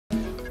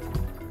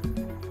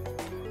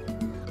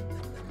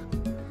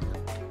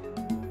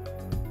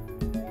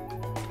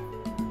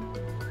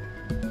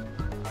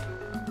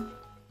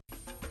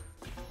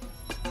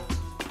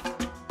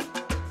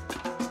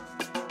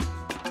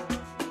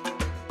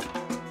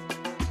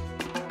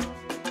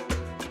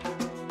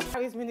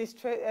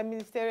Buhari'S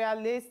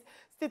ministerial list.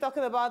 Still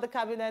talking about the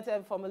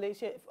cabinet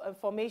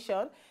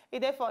formation. It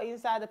therefore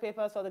inside the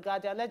papers for the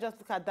Guardian. Let's just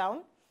look at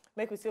down.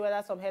 Make we see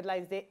whether some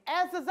headlines there.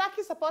 As the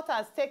Zaki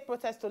supporters take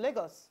protest to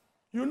Lagos.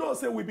 You know,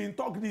 say we've been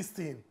talking this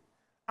thing.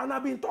 And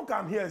I've been talking,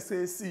 I'm here,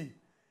 say, see,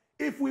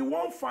 if we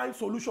won't find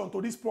solution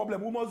to this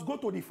problem, we must go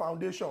to the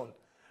foundation.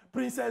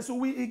 Princess,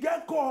 we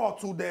get call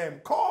to them,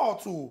 call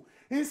to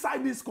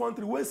inside this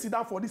country, we sit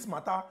down for this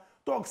matter,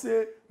 talk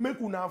say,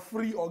 make una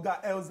free Oga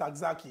El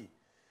Zakzaky.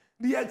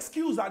 The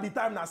excuse at the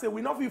time now say,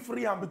 we not feel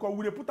free him because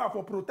we put out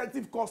for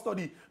protective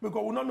custody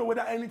because we don't know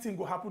whether anything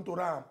will happen to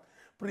them.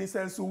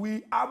 Princess,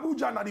 we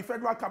Abuja na the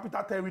Federal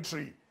Capital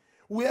Territory,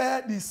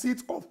 where the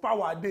seat of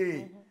power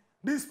day.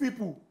 These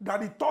people, that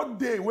the third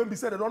day when we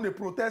said they don't they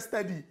protest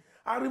steady.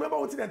 And remember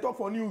what they talk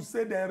for news,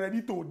 say they're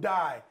ready to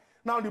die.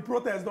 Now the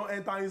protests don't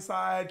enter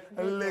inside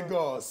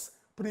Lagos.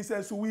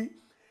 Princess Uwi,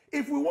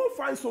 if we won't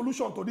find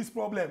solution to this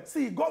problem,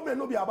 see, government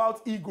no be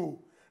about ego.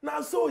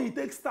 Now so it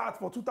takes start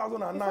for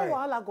 2009. Before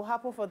while go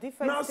happen for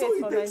different now states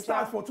so it takes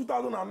start for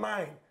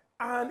 2009.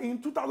 And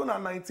in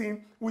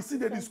 2019, we see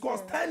they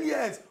discuss 10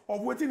 years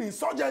of waiting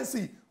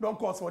insurgency don't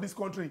cause for this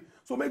country.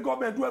 So make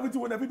government do everything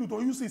whenever do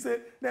to you see, say,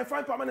 they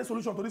find permanent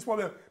solution to this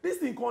problem. This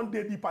thing can't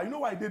dig deeper. You know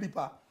why it dig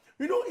deeper?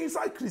 You know,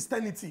 inside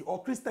Christianity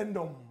or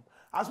Christendom,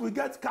 as we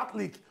get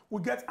Catholic,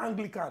 we get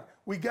Anglican,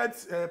 we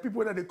get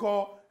people that they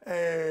call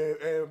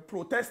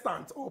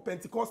Protestant or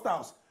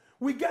Pentecostals.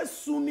 We get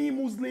Sunni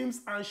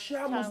Muslims and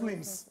Shia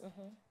Muslims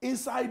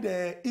inside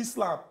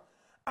Islam.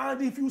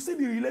 And if you see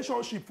the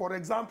relationship, for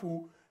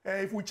example,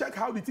 if we check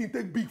how the thing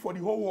take big for the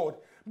whole world,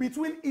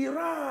 between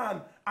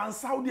Iran and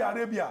Saudi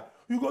Arabia,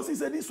 you go see,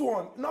 say this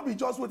one, not be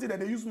just waiting that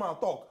they use my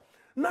talk.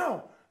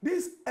 Now,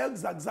 this El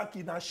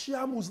Zakzaky, na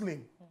Shia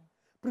Muslim,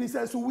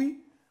 Princess Uwi,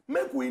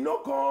 make we no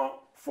come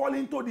fall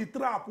into the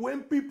trap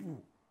when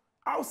people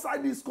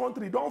outside this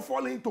country don't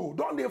fall into,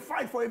 don't they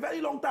fight for a very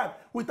long time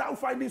without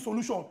finding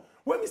solution.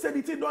 When we say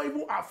the thing don't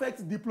even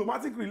affect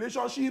diplomatic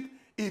relationship,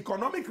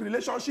 economic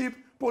relationship,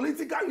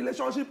 political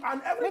relationship,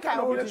 and every kind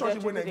of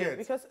relationship when they get.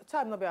 Because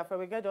time not be afraid,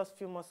 we get just a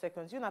few more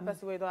seconds. You're not a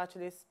person where you don't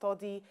actually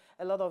study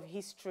a lot of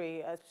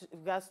history as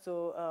regards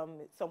to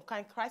some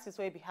kind of crisis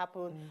where it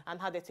happen and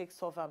how they take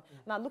solve them.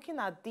 Now looking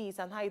at this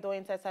and how you don't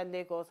enter inside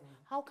Lagos,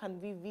 how can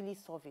we really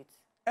solve it?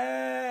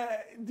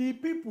 The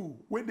people,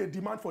 when they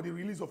demand for the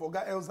release of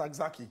Oga El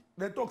Zakzaky,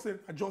 they talk say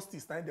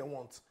justice time they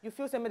want. You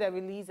feel say make they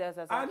release El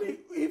Zakzaky? And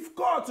if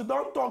court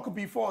don't talk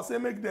before, say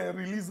make them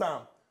release them,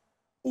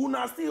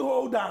 una still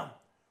hold them.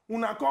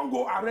 Una can't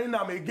go arraign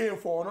them again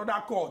for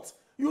another court.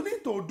 You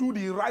need to do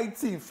the right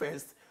thing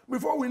first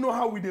before we know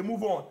how we they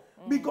move on.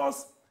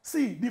 Because,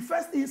 see, the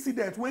first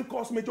incident when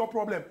caused major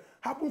problem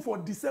happened for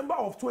December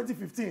of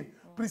 2015.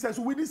 Princess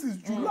Uwi, this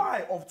is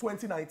July of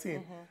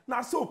 2019.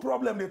 Now, so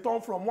problem they turn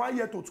from 1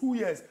 year to 2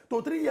 years,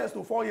 to 3 years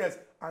to 4 years,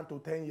 and to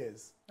 10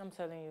 years. I'm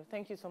telling you.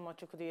 Thank you so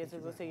much, Chukudi. As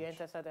you say, you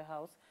enter inside the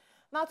house.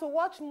 Now, to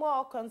watch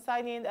more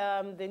concerning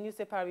the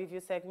newspaper review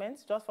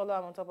segments, just follow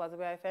them on top of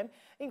Wazobia FM.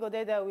 You can go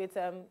there with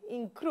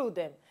include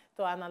them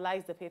to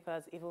analyze the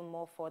papers even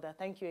more further.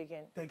 Thank you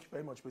again. Thank you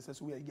very much, Princess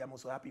Uwi. I'm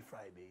also happy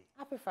Friday.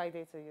 Happy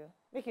Friday to you.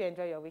 Make you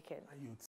enjoy your weekend. And you